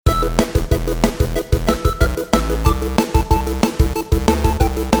You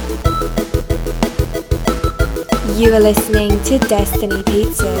are listening to Destiny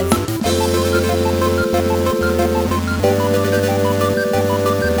Pizzas.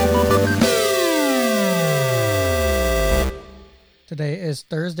 Today is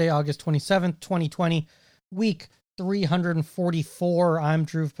Thursday, August 27th, 2020, week 344. I'm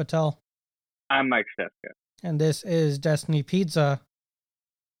Dhruv Patel. I'm Mike Steska. And this is Destiny Pizza.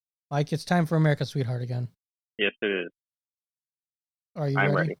 Mike, it's time for America's Sweetheart again. Yes, it is. Are you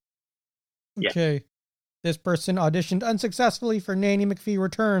I'm ready? Yes. Okay. This person auditioned unsuccessfully for Nanny McPhee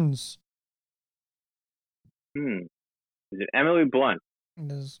Returns. Is it Emily Blunt?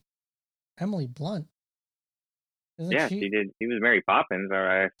 It is Emily Blunt. Isn't Yeah, she did. She was Mary Poppins, or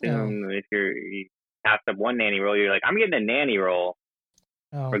I assume if you cast up one nanny role, you're like, I'm getting a nanny role,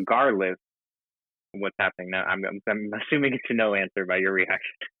 regardless of what's happening. Now, I'm assuming it's a no answer by your reaction.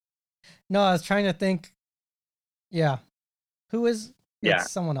 No, I was trying to think. Yeah. Who is... Yeah,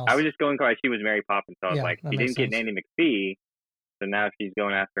 it's someone else. I was just going by she was Mary Poppins, so I was like, that she makes didn't get sense. Nanny McPhee, so now she's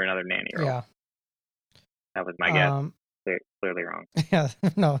going after another nanny role. Yeah. That was my guess. They're clearly wrong. Yeah,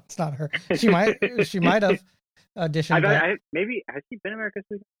 no, it's not her. She might have auditioned. Maybe has she been America's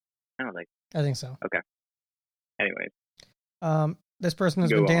Sweetheart? I don't think. I think so. Okay. Anyways. This person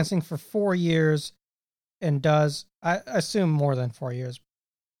has been dancing for 4 years and does, I assume, more than 4 years.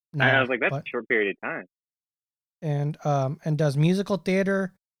 I was like, that's a short period of time. And does musical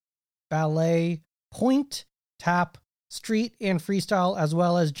theater, ballet, point, tap, street, and freestyle, as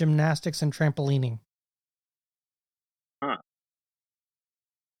well as gymnastics and trampolining. Huh.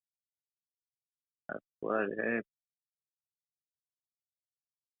 That's what it is.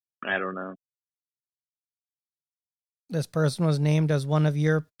 I don't know. This person was named as one of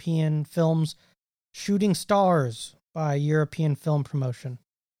European film's shooting stars by European Film Promotion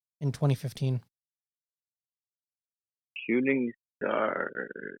in 2015. Shooting star.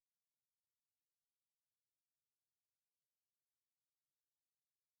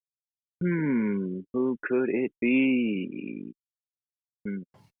 Who could it be?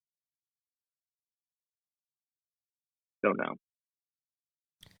 Don't know.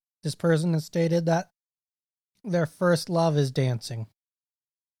 This person has stated that their first love is dancing.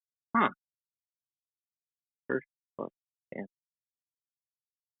 Huh. First love, dancing.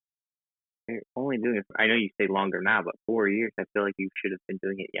 You're only doing it, I know you say longer now, but 4 years, I feel like you should have been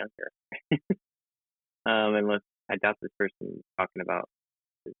doing it younger. Unless, I doubt this person is talking about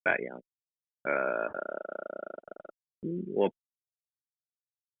is that young. Well,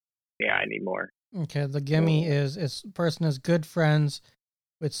 yeah, I need more. Okay, the gimme is this person is good friends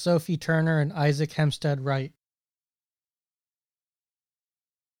with Sophie Turner and Isaac Hempstead Wright.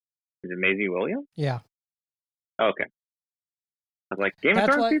 Is it Maisie Williams? Yeah. Okay. I was like, Game of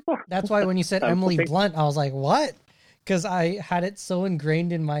Thrones people? That's why when you said Emily Blunt, I was like, what? Because I had it so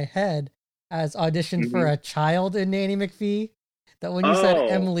ingrained in my head as auditioned for a child in Nanny McPhee that when you said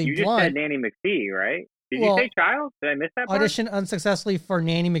Emily you Blunt... just said Nanny McPhee, right? Did you say child? Did I miss that part? Auditioned unsuccessfully for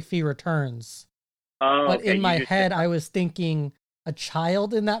Nanny McPhee Returns. But in my head, I was thinking a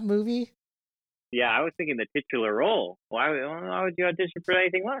child in that movie. Yeah, I was thinking the titular role. Why would you audition for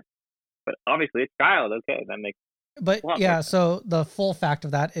anything less? But obviously it's child. Okay, that makes... But yeah, so the full fact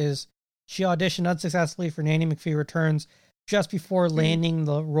of that is she auditioned unsuccessfully for Nanny McPhee Returns just before landing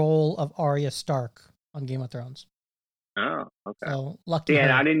the role of Arya Stark on Game of Thrones. Oh, okay. So lucky. Yeah, her.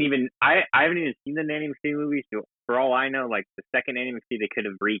 and I haven't even seen the Nanny McPhee movie, so for all I know, like the second Nanny McPhee, they could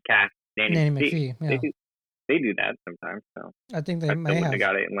have recast Nanny McPhee. Yeah. They do that sometimes, so I think they may have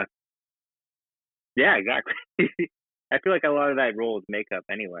got it unless. Yeah, exactly. I feel like a lot of that role is makeup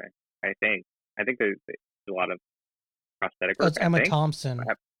anyway. I think there's a lot of prosthetic work. It's Emma Thompson.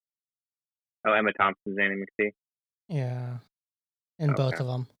 Emma Thompson's Nanny McPhee. Yeah, in both of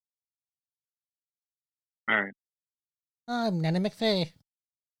them. All right. I'm Nanny McPhee.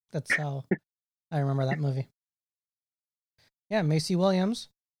 That's how I remember that movie. Yeah, Maisie Williams.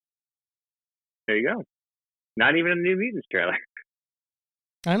 There you go. Not even a New Mutants trailer.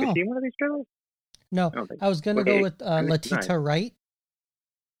 I know. Have you seen one of these trailers? No, I was going to go with Letita Wright.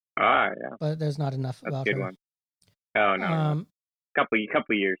 Ah, yeah. But there's not enough about her. One. Oh, no. Couple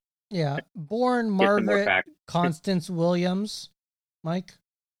years. Yeah. Born Margaret Constance Williams, Mike.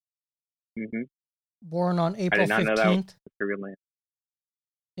 Mm-hmm. Born on April 15th. I did not know that was her real name.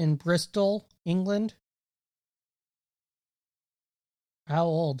 In Bristol, England. How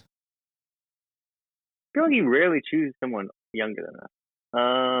old? I feel like you rarely choose someone younger than us.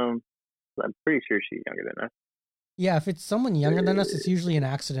 I'm pretty sure she's younger than us. Yeah, if it's someone younger than us, it's usually an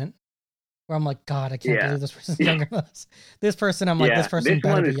accident. where I'm like, God, I can't believe this person's younger than us. This person, I'm like, this person this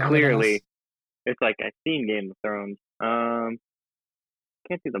better one be is younger clearly, than us. it's like I've seen Game of Thrones.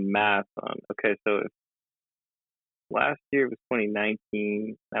 Can't do the math on. Okay, so if last year was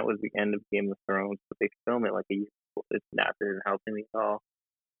 2019, that was the end of Game of Thrones, but they filmed it like a year before. It's not helping me at all.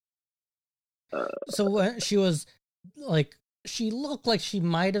 So she was like, she looked like she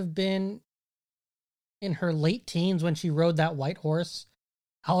might have been in her late teens when she rode that white horse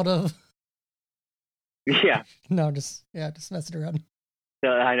out of. Yeah. No, just messing around.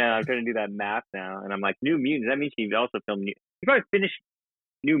 So I know I'm trying to do that math now, and I'm like, New Mutants. That means she also filmed. She probably finished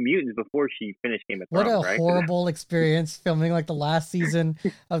New Mutants before she finished Game of Thrones. What a right? horrible experience filming like the last season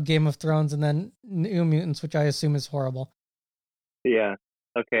of Game of Thrones and then New Mutants, which I assume is horrible. Yeah.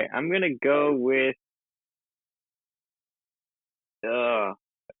 Okay, I'm gonna go with. I'm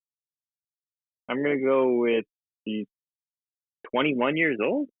gonna go with she's 21 years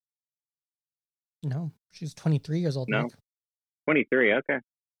old. No, she's 23 years old. No, Nick. 23. Okay,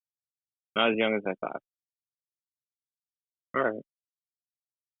 not as young as I thought. All right.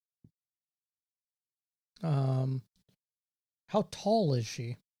 How tall is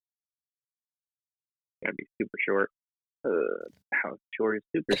she? Gotta be super short. How short is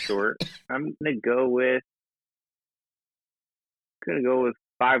super short? I'm gonna go with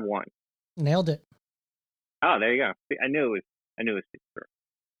 5'1". Nailed it. Oh, there you go. I knew it was super short.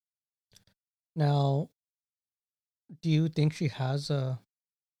 Now, do you think she has a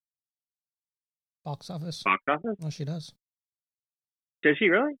box office? Box office? Well, she does. Does she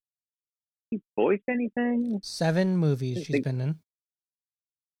really? She voiced anything? 7 movies she's been in.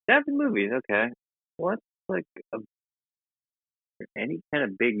 7 movies. Okay. What's like any kind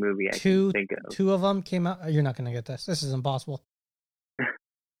of big movie I can think of? 2 of them came out. You're not going to get this. This is impossible.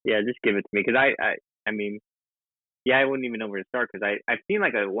 Yeah, just give it to me, because I mean, yeah, I wouldn't even know where to start, because I've seen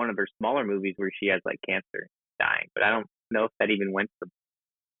like one of her smaller movies where she has like cancer, dying, but I don't know if that even went to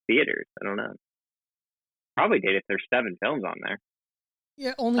theaters. I don't know. Probably did if there's 7 films on there.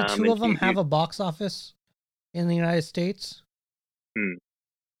 Yeah, only 2 of them have a box office in the United States.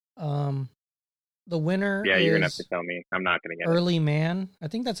 The winner you're is gonna have to tell me. I'm not gonna get Early Man. I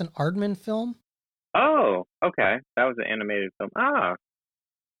think that's an Aardman film. Oh, okay. That was an animated film.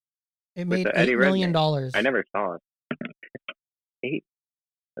 It made $8 million. I never saw it. 8?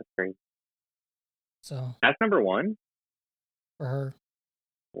 That's crazy. So that's number 1 for her.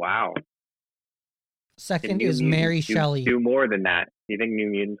 Wow. Second is Mary Shelley. Do more than that. Do you think New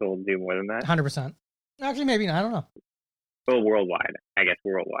Mutants will do more than that? 100%. Actually, maybe not. I don't know. Well, worldwide. I guess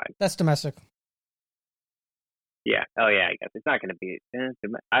worldwide. That's domestic. Yeah. Oh, yeah. I guess it's not going to be.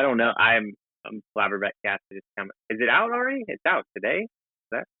 I don't know. I'm flabbergasted. Is it out already? It's out today.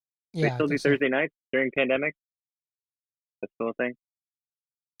 Yeah, they still do Thursday nights during pandemic? That's still a thing?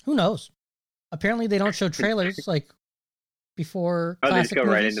 Who knows? Apparently they don't show trailers like before. Oh, they just go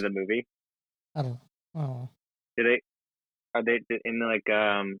movies. right into the movie? I don't know. Oh. Are they in like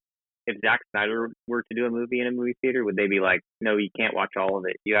if Zack Snyder were to do a movie in a movie theater, would they be like, no, you can't watch all of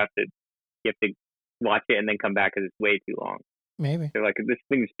it. You have to watch it and then come back because it's way too long. Maybe. They're like, this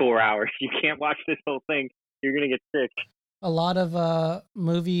thing's 4 hours. You can't watch this whole thing. You're gonna get sick. A lot of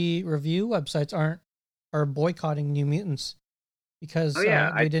movie review websites are boycotting New Mutants because they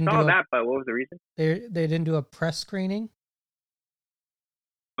didn't do that. But what was the reason? They didn't do a press screening.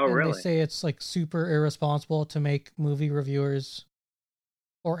 Oh, and really? They say it's like super irresponsible to make movie reviewers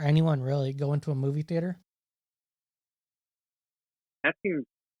or anyone really go into a movie theater. That seems.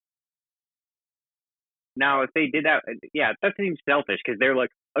 Now, if they did that, that seems selfish because they're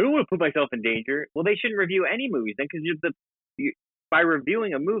like, I don't want to put myself in danger. Well, they shouldn't review any movies then, because by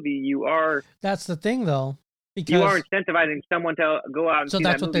reviewing a movie, you are. That's the thing, though, because you are incentivizing someone to go out and see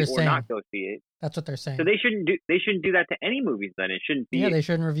that movie or not go see it. That's what they're saying. So they shouldn't do that to any movies. Then it shouldn't be. Yeah, they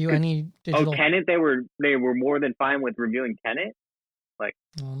shouldn't review any digital. Oh, Tenet, they were more than fine with reviewing Tenet. Like,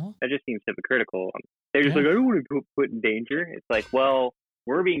 I don't know. That just seems hypocritical. They're just like, I don't want to be put in danger. It's like, well,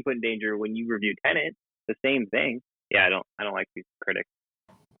 we're being put in danger when you review Tenet. The same thing. Yeah, I don't like these critics.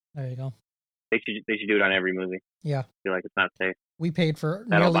 There you go. They should do it on every movie. Yeah. I feel like it's not safe. We paid for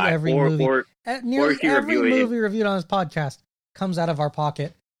nearly every movie. Nearly every movie reviewed on this podcast comes out of our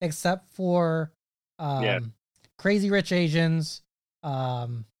pocket, except for Crazy Rich Asians.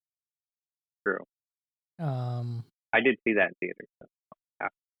 True. I did see that in theater. So. Yeah.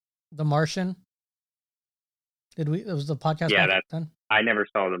 The Martian. It was the podcast. Yeah, then. I never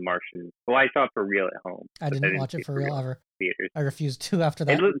saw The Martian. Well, I saw it for real at home. I didn't watch it for real ever. Theaters. I refused to after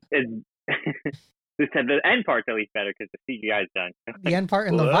that. The end part's at least better because the CGI is done. The end part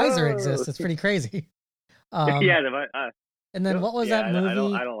and the visor exists. It's pretty crazy. And then what was that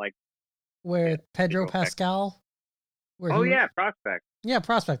movie? I don't like. where Pedro Pascal. Prospect. Yeah,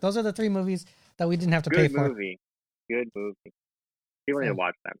 Prospect. Those are the 3 movies that we didn't have to pay for. Good movie. People need to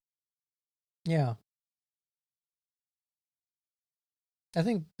watch them. Yeah. I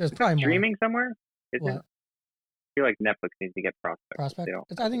think there's probably more. Streaming somewhere? Is what? it? I feel like Netflix needs to get Prospect.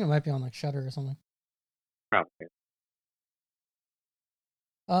 I think it might be on like Shudder or something. Probably.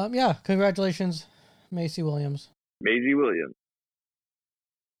 Yeah, congratulations, Maisie Williams. Maisie Williams.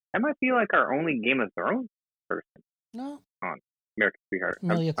 That might be like our only Game of Thrones person. No. On American Sweetheart.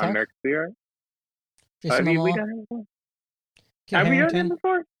 Amelia Clark? American Sweetheart? Jason Have we done it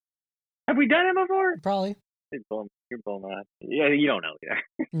before? Have we done it before? Probably. You're blowing my. Yeah, you don't know either.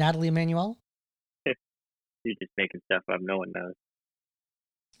 Natalie Emanuel? You're just making stuff up. No one knows.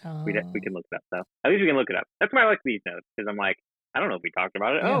 We can look it up, though. At least we can look it up. That's why I like these notes, because I'm like, I don't know if we talked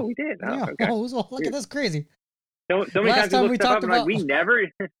about it. Yeah. Oh, we did. Oh, yeah. Okay. Oh, look at this crazy. So many Last times we talked about, like, we never,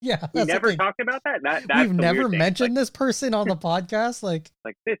 talked about that. That's we've never mentioned this person on the podcast, like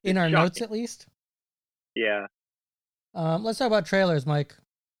this in our shocking. notes at least. Yeah. Let's talk about trailers, Mike.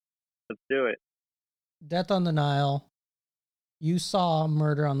 Let's do it. Death on the Nile. You saw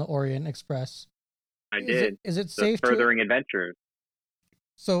Murder on the Orient Express. I did. Is it safe? Furthering Adventures.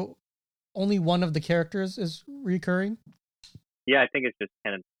 So, only one of the characters is recurring. Yeah, I think it's just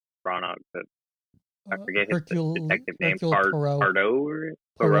Kenneth Branagh, but I forget his detective name. Poirot. There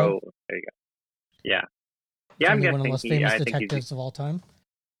you go. Yeah. Yeah, I'm guessing one of the most famous detectives of all time.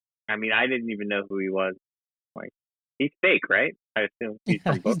 I mean, I didn't even know who he was. Like, he's fake, right? I assume he's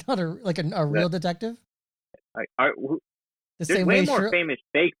from books. He's not a real detective. There's way more famous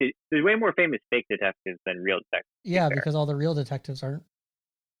fake detectives than real detectives. Yeah, because all the real detectives aren't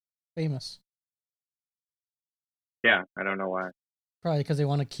famous. Yeah, I don't know why. Probably because they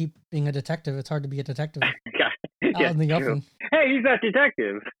want to keep being a detective. It's hard to be a detective. Out in the open. Hey, he's not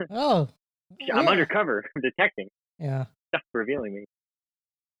detective. Oh. I'm undercover. I'm detecting. Yeah. Stop revealing me.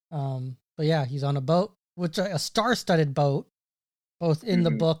 But yeah, he's on a boat, which a star-studded boat, both in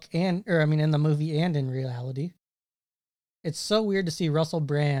the book in the movie and in reality. It's so weird to see Russell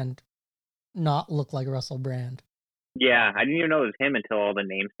Brand not look like Russell Brand. Yeah, I didn't even know it was him until all the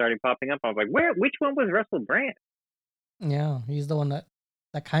names started popping up. I was like, which one was Russell Brand? Yeah, he's the one that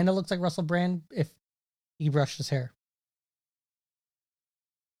kind of looks like Russell Brand if he brushed his hair.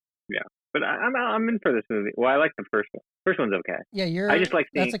 Yeah, but I'm in for this movie. Well, I like the first one. First one's okay. Yeah, I just like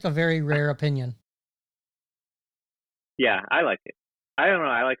that's like a very rare opinion. Yeah, I like it. I don't know.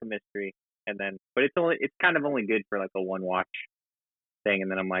 I like a mystery, but it's kind of only good for like a one watch thing,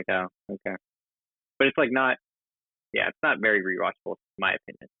 and then I'm like, oh, okay. But it's like not. Yeah, it's not very rewatchable, in my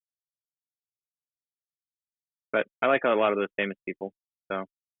opinion. But I like a lot of those famous people, so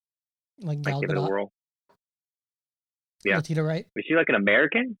like Gal Gadot. Give it a whirl. Yeah. Letitia Wright. Was she like an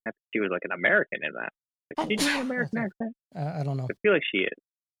American? I think she was like an American in that. Like, did she have an American accent? I don't know. I feel like she is.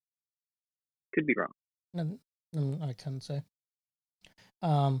 Could be wrong. I couldn't say. I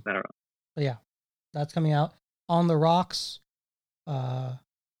don't know. But yeah, that's coming out. On the Rocks.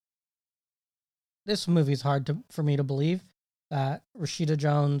 This movie's hard for me to believe that Rashida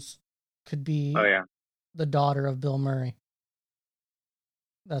Jones could be the daughter of Bill Murray.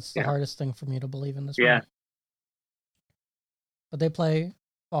 That's the hardest thing for me to believe in this movie. But they play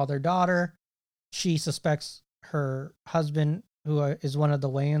father-daughter. She suspects her husband, who is one of the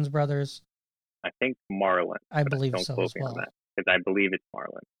Wayans brothers. I think Marlon. I believe so as well. Because I believe it's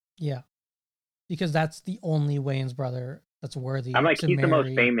Marlon. Yeah. Because that's the only Wayans brother that's worthy. I'm like, he's marry. The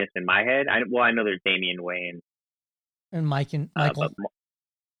most famous in my head. I know there's Damian Wayans. And Michael. But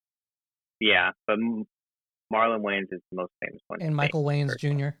Marlon Wayans is the most famous one. And Michael Wayans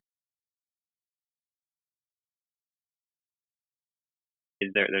Jr.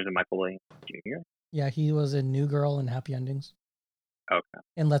 There's a Michael Wayans Jr.? Yeah, he was in New Girl and Happy Endings. Okay.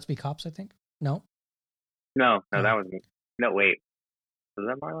 And Let's Be Cops, I think. No, that was... No, wait. Was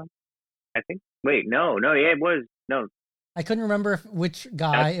that Marlon? I think... Wait, no, yeah, it was... No. I couldn't remember which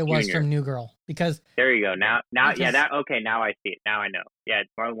guy it was from New Girl, because... There you go. Now I see it. Now I know. Yeah,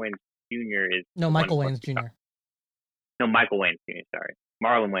 Marlon Wayans Jr. is... No, Michael Wayans Jr. No, Michael Wayans Jr., sorry.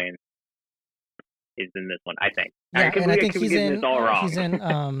 Marlon Wayans is in this one, I think. Yeah, and I think he's in... This all wrong. He's in...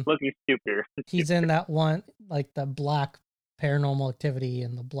 Looking stupid. He's in that one, like the black Paranormal Activity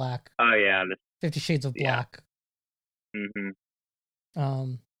and the black... Oh, yeah. 50 Shades of Black. Mm-hmm.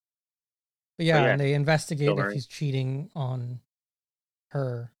 But yeah, and they investigate if he's cheating on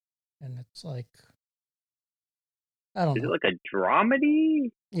her, and it's like, I don't know. Is it like a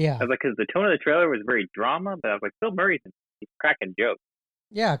dramedy? Yeah. I was like, because the tone of the trailer was very drama, but I was like, Bill Murray's he's cracking jokes.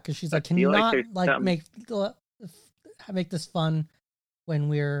 Yeah, because she's like, can you not make this fun when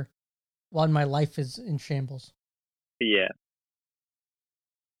we're while my life is in shambles. Yeah.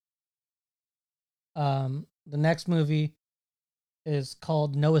 The next movie is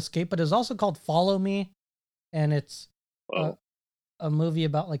called No Escape, but it's also called Follow Me, and it's a movie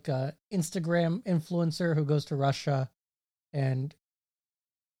about like a Instagram influencer who goes to Russia and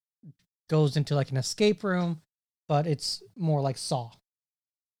goes into like an escape room, but it's more like Saw.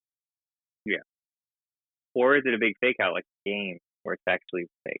 Yeah. Or is it a big fake out like the Game, where it's actually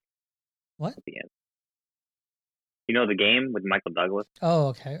fake? What? At the end. You know The Game with Michael Douglas? Oh,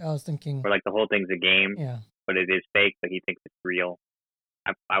 okay. I was thinking... Where like the whole thing's a game, but it is fake, but he thinks it's real.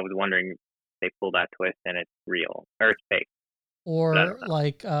 I was wondering if they pull that twist and it's real, or it's fake. Or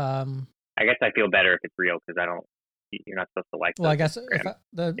like... I guess I feel better if it's real, because you're not supposed to like I guess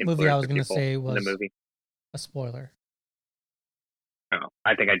the movie I was going to say was the movie. A spoiler. Oh,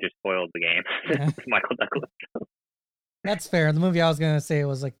 I think I just spoiled The Game. Michael Douglas. That's fair. The movie I was going to say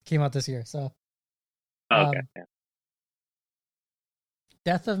was like came out this year, so... Okay, yeah.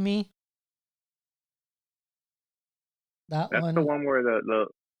 Death of Me. That's the one where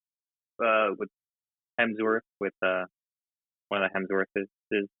the with Hemsworth, with one of the Hemsworths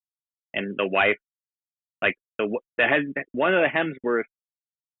is, and the wife, like one of the Hemsworths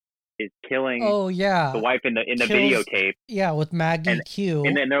is killing. Oh yeah, the wife in the videotape. Yeah, with Maggie Q.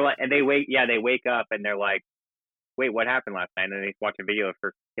 And then they're like, and they wake up and they're like, wait, what happened last night? And then they watch a video of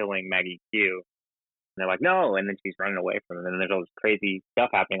her killing Maggie Q. And they're like, no, and then she's running away from them. And then there's all this crazy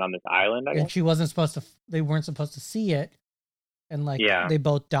stuff happening on this island. I guess. And she wasn't supposed to. They weren't supposed to see it, and like they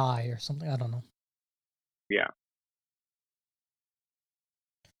both die or something. I don't know. Yeah.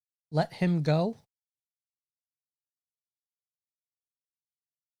 Let Him Go.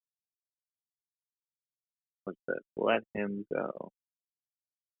 What's this? Let Him Go.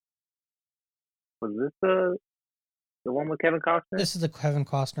 Was this the one with Kevin Costner? This is the Kevin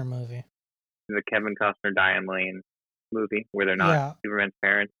Costner movie. The Kevin Costner Diane Lane movie where they're not Superman's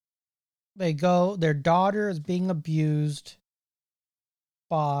parents. They go. Their daughter is being abused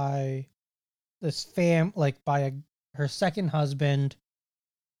by this by her second husband.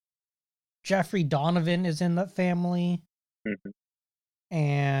 Jeffrey Donovan is in the family,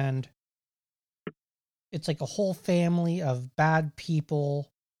 and it's like a whole family of bad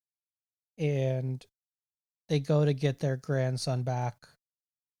people, and they go to get their grandson back.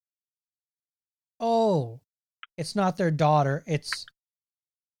 Oh, it's not their daughter, it's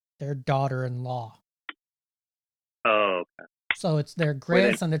their daughter-in-law. Oh, okay. So it's their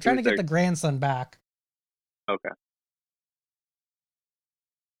grandson. They're trying to get the grandson back. Okay.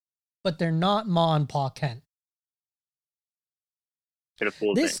 But they're not Ma and Pa Kent.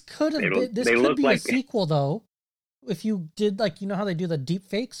 This could have been. This could be a sequel, though. If you did, like, you know how they do the deep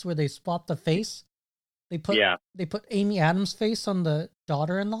fakes where they swap the face. They put Amy Adams' face on the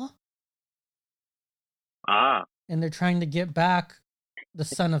daughter-in-law. Ah. And they're trying to get back the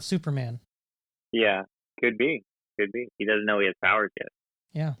son of Superman. Yeah, could be. Could be. He doesn't know he has powers yet.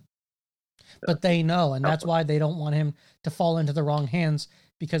 Yeah. But they know, and that's why they don't want him to fall into the wrong hands,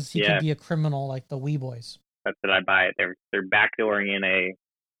 because he could be a criminal like the Wee Boys. That's what I buy it. They're backdooring in a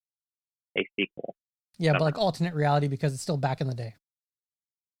sequel. Yeah, but like alternate reality, because it's still back in the day.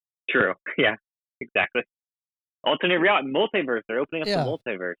 True. Yeah, exactly. Alternate reality, multiverse. They're opening up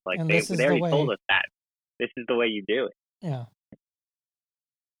the multiverse. Like they already told us that. This is the way you do it. Yeah.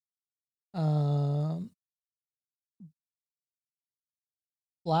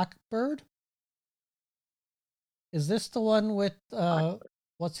 Blackbird? Is this the one with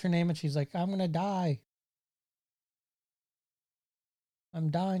what's her name? And she's like, I'm gonna die. I'm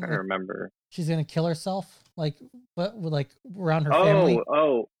dying. I don't remember. She's gonna kill herself, but with around her family.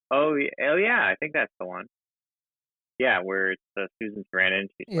 Oh, yeah. I think that's the one. Yeah, where it's Susan Sarandon.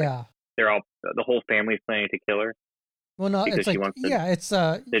 She's they're all, the whole family's planning to kill her. Well, no, it's like it's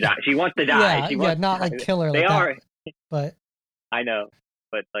to die. She wants to die. Not like kill her. They like are, that, but I know,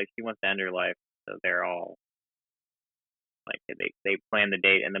 but like she wants to end her life, so they're all like they plan the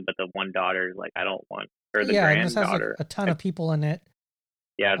date, and then but the one daughter like I don't want, or the granddaughter. And this has like a ton of people in it.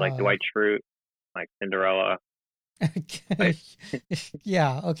 Yeah, like Dwight Schrute, like Cinderella.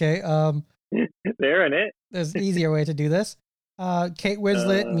 Yeah. Okay. They're in it. There's an easier way to do this. Kate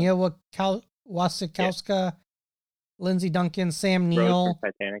Winslet, Mia Wasikowska, Lindsay Duncan, Sam Neill,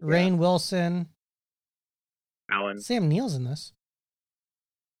 Rainn Wilson. Alan. Sam Neill's in this.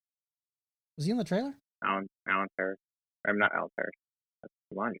 Was he in the trailer? Alan Parrish. I'm not Alan Parrish. That's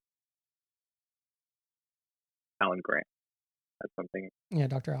Jumanji. Alan Grant. That's something. Yeah,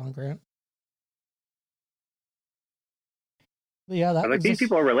 Dr. Alan Grant. But yeah, that these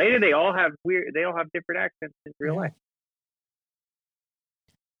people are related. They all have different accents in real life.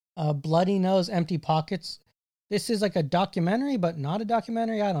 Bloody Nose, Empty Pockets. This is like a documentary, but not a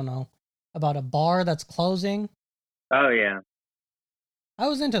documentary. I don't know. About a bar that's closing. Oh, yeah. I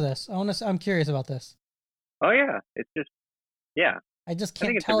was into this. I'm curious about this. Oh, yeah. It's just, yeah. I just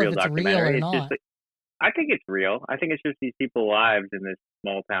can't tell if it's real or not. I think it's real. I think it's just these people's lives in this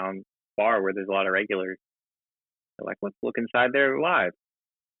small town bar where there's a lot of regulars. They're like, let's look inside their lives.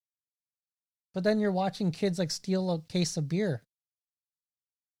 But then you're watching kids like steal a case of beer.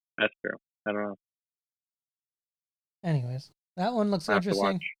 That's true. I don't know. Anyways, that one looks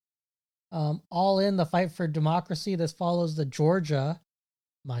interesting. All In, the Fight for Democracy. This follows the Georgia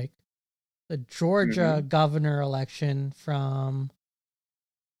governor election from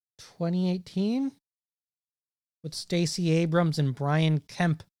 2018 with Stacey Abrams and Brian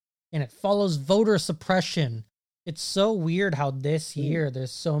Kemp, and it follows voter suppression. It's so weird how this year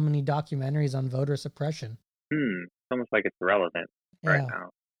there's so many documentaries on voter suppression. It's almost like it's relevant right now.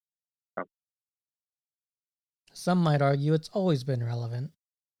 Some might argue it's always been relevant.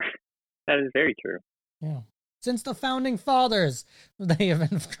 That is very true. Yeah. Since the founding fathers, they have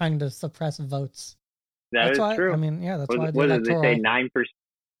been trying to suppress votes. That's why, true. I mean, yeah, that's why. What did they say? 9%?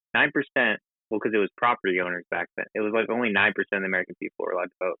 9%. Well, because it was property owners back then. It was like only 9% of the American people were allowed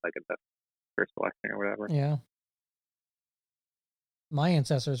to vote, like at the first election or whatever. Yeah. My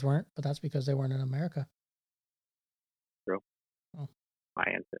ancestors weren't, but that's because they weren't in America. True. Oh. My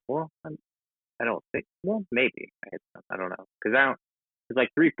ancestors. Well, I don't think. Well, maybe. I don't know. Because like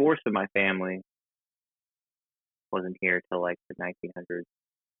 3/4 of my family wasn't here till like the 1900s.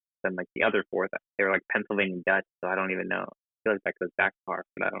 Then like the other fourth, they were like Pennsylvania Dutch, so I don't even know. I feel like that goes back far,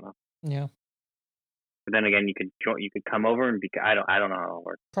 but I don't know. Yeah. But then again, you could come over and I don't know how it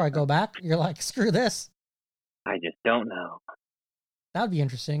works. Probably go back. You're like, screw this. I just don't know. That would be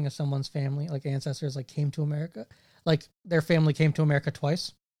interesting if someone's family, like ancestors, like came to America, like their family came to America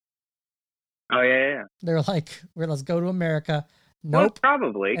twice. Oh yeah. They're like, let's go to America. Nope. Well,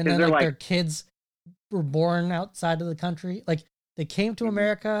 probably. And then like their kids were born outside of the country. Like they came to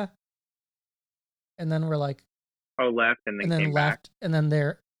America, and then we're like, left and then came left, back. And then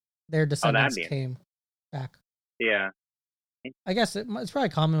their descendants came back. Yeah. I guess it's probably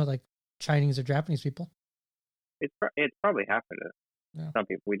common with like Chinese or Japanese people. It's probably happened to some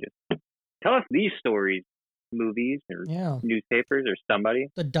people. We just tell us these stories, movies or newspapers or somebody.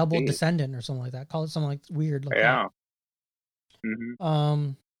 The double descendant or something like that. Call it something like weird. Like that.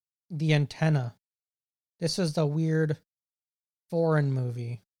 The Antenna. This is the weird foreign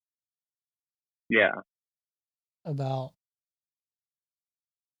movie. Yeah. About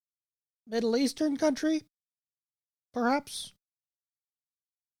Middle Eastern country, perhaps.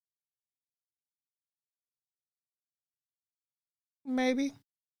 Maybe.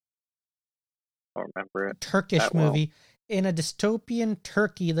 I don't remember it. Turkish movie. In a dystopian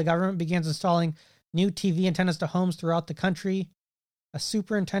Turkey, the government begins installing new TV antennas to homes throughout the country. A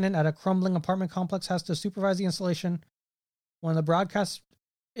superintendent at a crumbling apartment complex has to supervise the installation. When the broadcast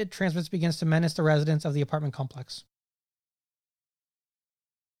it transmits begins to menace the residents of the apartment complex.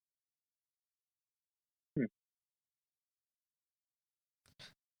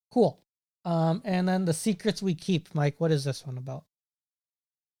 Cool. And then The Secrets We Keep. Mike, what is this one about?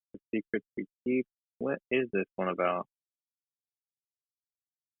 The Secrets We Keep? What is this one about?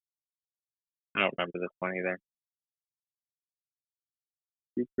 I don't remember this one either.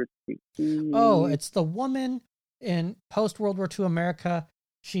 Secrets We Keep. Oh, it's the woman in post-World War II America.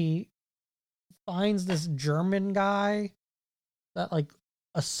 She finds this German guy that like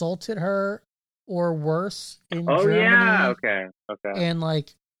assaulted her or worse in Germany. Oh yeah, okay. And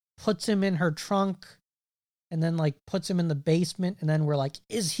like puts him in her trunk and then like puts him in the basement, and then we're like,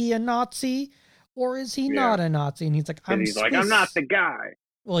 is he a Nazi or is he not a Nazi? And he's like, I'm not the guy.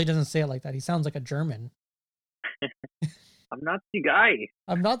 Well, he doesn't say it like that. He sounds like a German. I'm not the guy.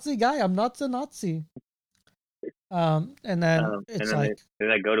 I'm not the guy. I'm not the Nazi. And then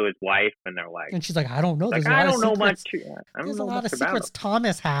they go to his wife and they're like, and she's like, I don't know. Like, I don't know much. There's a lot of secrets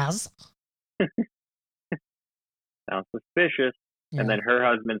Thomas has. Sounds suspicious. Yeah. And then her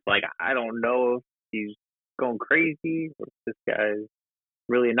husband's like, I don't know if he's going crazy or if this guy's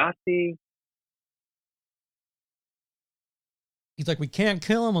really a Nazi. He's like, we can't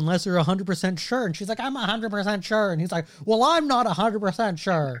kill him unless you're 100% sure. And she's like, I'm 100% sure. And he's like, well, I'm not 100%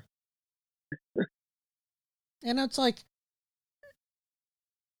 sure. And it's like,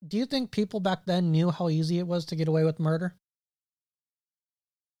 do you think people back then knew how easy it was to get away with murder?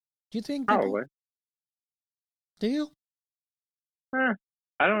 Do you think? Probably. Do you? I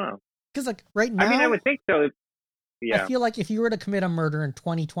don't know. Because like right now, I mean, I would think so. Yeah. I feel like if you were to commit a murder in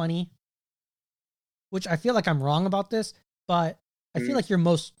 2020, which I feel like I'm wrong about this, but I feel like you're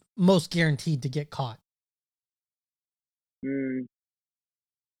most most guaranteed to get caught. I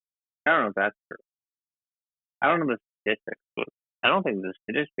don't know if that's true. I don't know the statistics, but I don't think the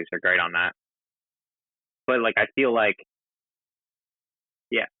statistics are great on that. But like, I feel like,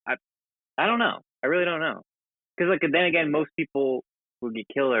 yeah, I don't know. I really don't know. Because like, then again, most people who get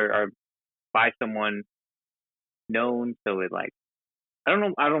killed are by someone known. So it like, I don't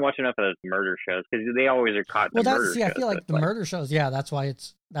know. I don't watch enough of those murder shows because they always are caught. Well, that's I feel like the murder shows. Yeah, that's why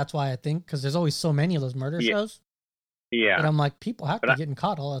I think because there's always so many of those murder shows. Yeah, and I'm like, people have to be getting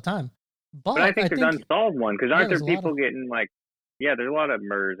caught all the time. But I think there's unsolved one because aren't there people getting like, there's a lot of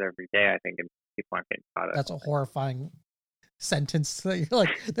murders every day. I think and people aren't getting caught up. That's a horrifying sentence. You're like,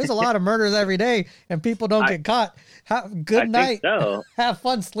 there's a lot of murders every day and people don't get caught. Good night. So. Have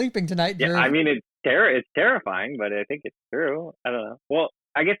fun sleeping tonight. Yeah, I mean it's terrifying, but I think it's true. I don't know. Well,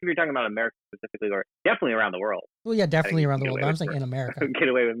 I guess if you're talking about America specifically, or definitely around the world. Well, yeah, definitely around the world. But I'm saying in America. Get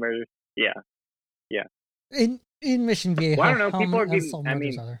away with murder. Yeah. In Mission Viejo. Well, I don't know. People are getting. I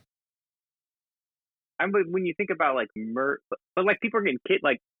mean, but when you think about like but like people are getting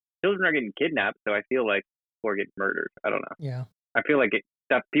children are getting kidnapped. So I feel like people are getting murdered. I don't know. Yeah. I feel like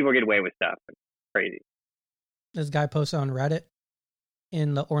people get away with stuff. It's crazy. This guy posted on Reddit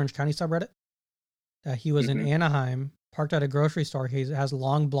in the Orange County subreddit that he was in Anaheim, parked at a grocery store. He has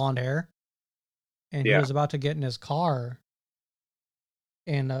long blonde hair, and he was about to get in his car,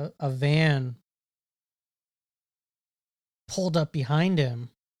 and a van pulled up behind him.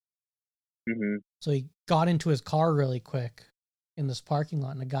 So he got into his car really quick in this parking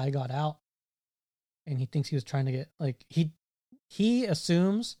lot, and the guy got out, and he thinks he was trying to get like he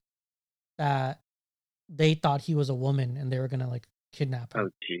assumes that they thought he was a woman and they were gonna like kidnap him. Oh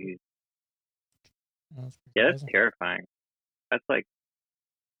jeez. Yeah, that's terrifying. That's like,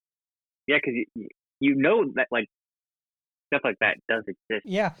 because you know that like stuff like that does exist.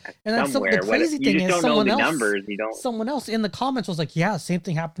 Yeah, and that's the crazy thing is someone else in the comments was like, "Yeah, same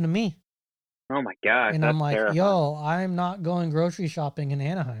thing happened to me." Oh my god! And I'm like, terrifying. "Yo, I'm not going grocery shopping in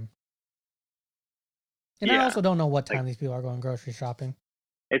Anaheim." And I also don't know what time these people are going grocery shopping.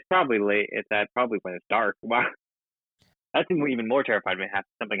 It's probably late. It's probably when it's dark. Wow, that's even more terrified when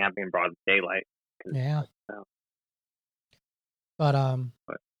something happening in broad daylight. Yeah. But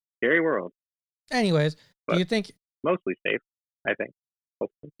scary world. Anyways, do you think mostly safe? I think.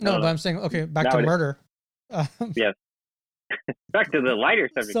 Hopefully. No, but I'm saying back to murder. Yes. Back to the lighter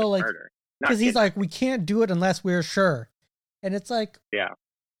subject of murder. Because he's like, we can't do it unless we're sure, and it's like, I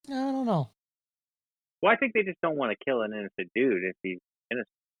don't know. Well, I think they just don't want to kill an innocent dude if he's innocent.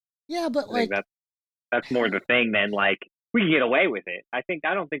 Yeah, but that's more the thing than like we can get away with it. I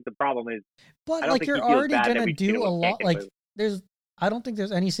don't think the problem is. But like you're already gonna do a lot. Like I don't think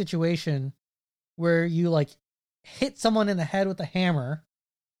there's any situation where you like hit someone in the head with a hammer,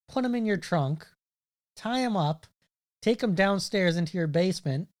 put them in your trunk, tie them up, take them downstairs into your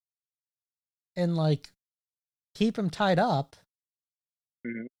basement, and like keep them tied up.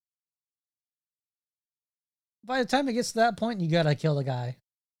 By the time it gets to that point, you gotta kill the guy,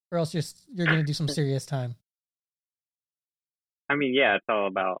 or else you're gonna do some serious time. I mean, yeah, it's all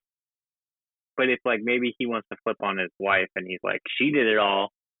about. But it's like maybe he wants to flip on his wife, and he's like, "She did it all.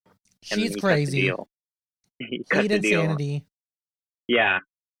 She's crazy. He Hate insanity. Yeah,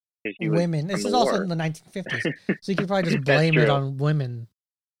 women. This is also in the 1950s, so you could probably just blame it on women.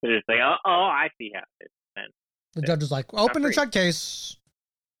 They're just like, oh, I see how it is. The judge is like, open the check case.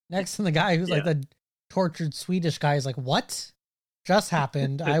 Next to the guy who's like the tortured Swedish guy is like, what just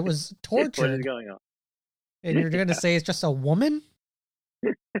happened? I was tortured. What is going on? And you're going to say it's just a woman?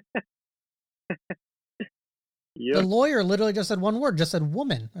 The lawyer literally just said one word, just said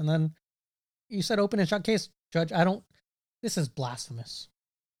woman. And then you said open and shut case, judge. This is blasphemous.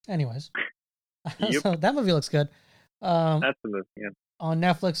 Anyways. So that movie looks good. That's the movie, yeah. On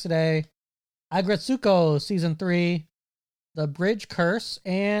Netflix today, Agretsuko Season 3, The Bridge Curse,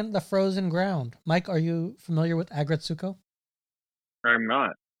 and The Frozen Ground. Mike, are you familiar with Agretsuko? I'm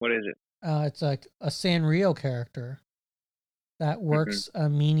not. What is it? It's like a Sanrio character that works a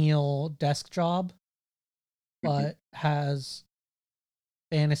menial desk job, but has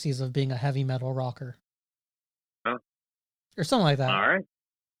fantasies of being a heavy metal rocker. Oh. Or something like that. All right.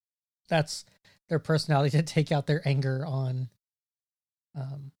 That's their personality to take out their anger on.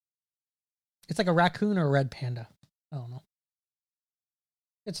 It's like a raccoon or a red panda. I don't know.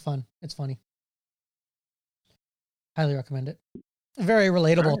 It's fun. It's funny. Highly recommend it. Very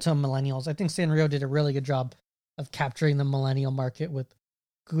relatable to millennials. I think Sanrio did a really good job of capturing the millennial market with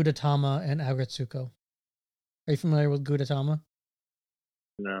Gudetama and Agretsuko. Are you familiar with Gudetama?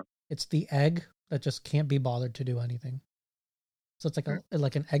 No. It's the egg that just can't be bothered to do anything. So it's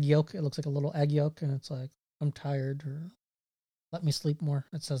like an egg yolk. It looks like a little egg yolk, and it's like, I'm tired, or let me sleep more.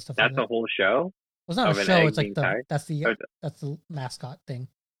 It says stuff. That's like that. a whole show. Well, it's not a show. It's like that's the mascot thing.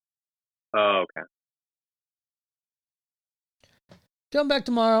 Oh, okay. Come back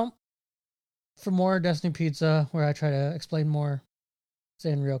tomorrow for more Destiny Pizza, where I try to explain more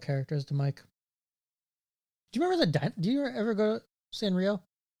Sanrio characters to Mike. Do you remember do you ever go to Sanrio?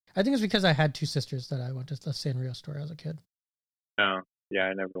 I think it's because I had two sisters that I went to the Sanrio store as a kid. Oh, yeah,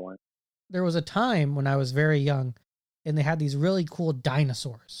 I never went. There was a time when I was very young, and they had these really cool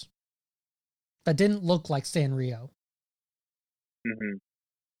dinosaurs that didn't look like Sanrio. Mm-hmm.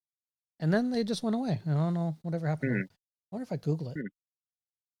 And then they just went away. I don't know whatever happened to them. I wonder if I Google it.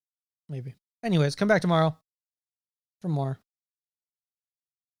 Maybe. Anyways, come back tomorrow for more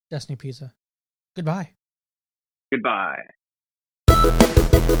Destiny Pizza. Goodbye. Goodbye.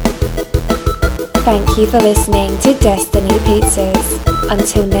 Thank you for listening to Destiny Pizzas.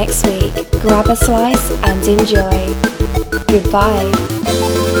 Until next week, grab a slice and enjoy. Goodbye.